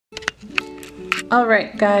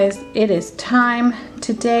Alright guys, it is time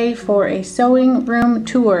today for a sewing room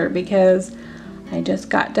tour because I just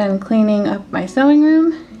got done cleaning up my sewing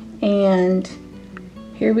room and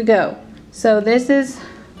here we go. So this is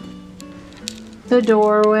the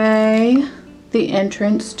doorway, the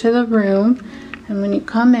entrance to the room, and when you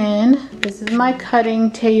come in, this is my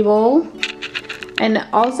cutting table. And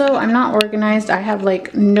also I'm not organized. I have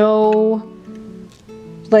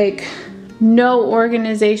no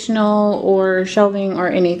organizational or shelving or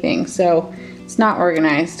anything, so it's not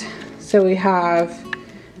organized. So we have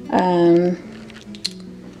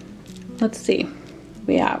let's see,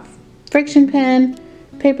 we have friction pen,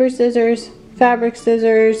 paper scissors, fabric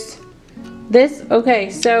scissors. Okay,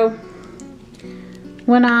 so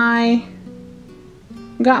when I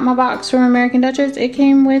got my box from American Duchess, it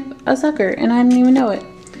came with a sucker and I didn't even know it.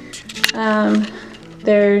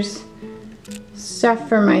 There's stuff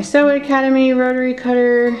for my Sew It Academy rotary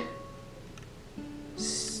cutter,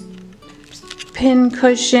 pin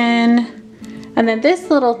cushion, and then this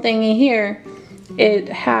little thingy here, it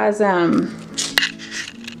has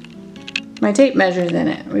my tape measures in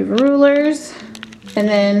it. We have rulers, and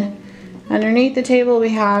then underneath the table we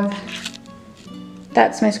have,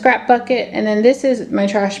 that's my scrap bucket, and then this is my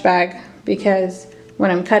trash bag because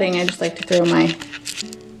when I'm cutting I just like to throw my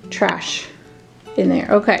trash in there.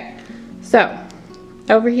 Okay, so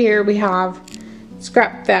over here we have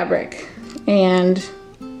scrap fabric and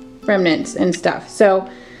remnants and stuff. So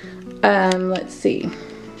let's see.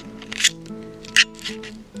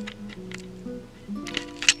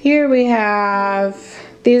 Here we have,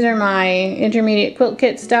 these are my intermediate quilt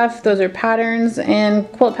kit stuff. Those are patterns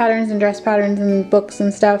and quilt patterns and dress patterns and books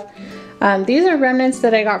and stuff. These are remnants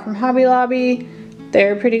that I got from Hobby Lobby.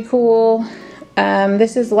 They're pretty cool.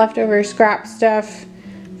 This is leftover scrap stuff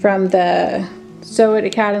from the Sew It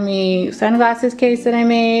Academy sunglasses case that I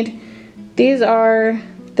made. These are,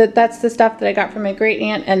 that's the stuff that I got from my great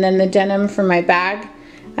aunt, and then the denim for my bag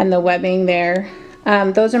and the webbing there.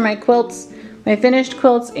 Those are my quilts, my finished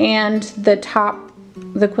quilts, and the top,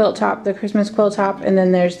 the quilt top, the Christmas quilt top, and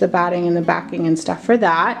then there's the batting and the backing and stuff for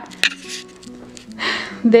that.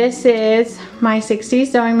 This is my 60s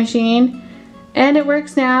sewing machine, and it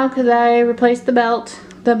works now because I replaced the belt.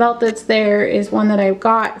 The belt that's there is one that I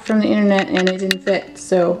got from the internet and it didn't fit.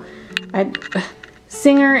 So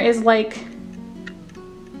Singer is like,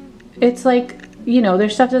 it's like, you know,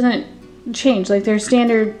 their stuff doesn't change. Like their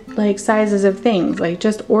standard like sizes of things. Like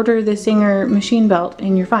just order the Singer machine belt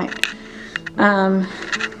and you're fine.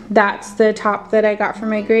 That's the top that I got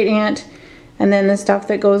from my great aunt, and then the stuff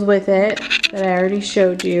that goes with it that I already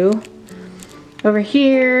showed you. Over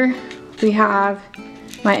here we have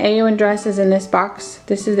my AO dress is in this box.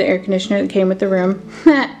 This is the air conditioner that came with the room.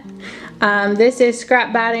 This is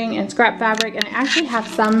scrap batting and scrap fabric, and I actually have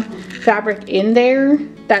some fabric in there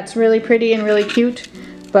that's really pretty and really cute,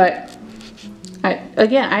 but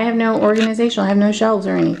again, I have no organization. I have no shelves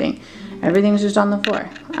or anything. Everything's just on the floor.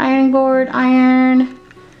 Ironing board, iron,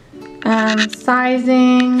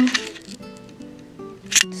 sizing.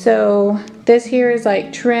 So this here is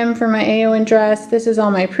like trim for my AO dress. This is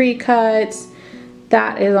all my pre-cuts.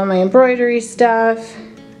 That is all my embroidery stuff.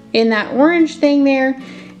 In that orange thing there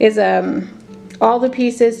is all the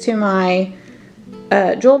pieces to my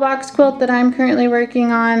jewel box quilt that I'm currently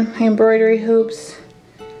working on. My embroidery hoops,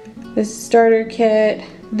 this starter kit.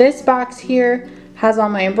 This box here has all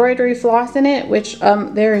my embroidery floss in it, which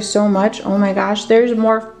there is so much. Oh my gosh, there's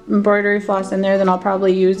more embroidery floss in there than I'll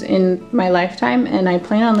probably use in my lifetime, and I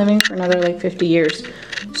plan on living for another like 50 years.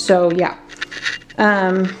 So yeah.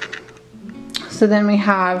 So then we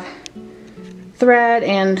have thread,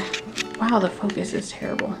 and wow, the focus is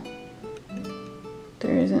terrible.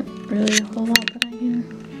 There isn't really a whole lot that I can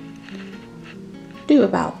do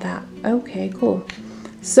about that. Okay, cool.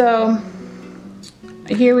 So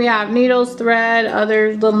here we have needles, thread,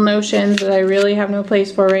 other little notions that I really have no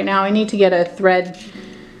place for right now. I need to get a thread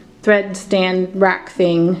stand rack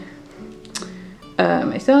thing.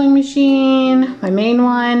 My sewing machine, my main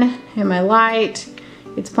one, and my light.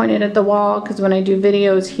 It's pointed at the wall because when I do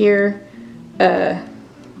videos here,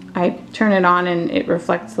 I turn it on and it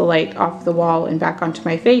reflects the light off the wall and back onto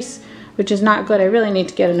my face, which is not good. I really need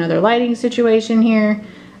to get another lighting situation here.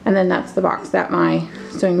 And then that's the box that my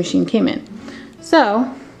sewing machine came in.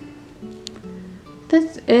 So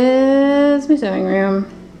this is my sewing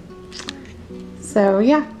room. So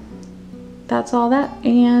yeah, that's all that,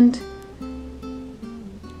 and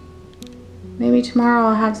maybe tomorrow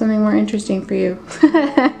I'll have something more interesting for you.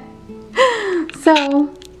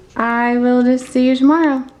 So I will just see you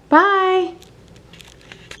tomorrow. Bye.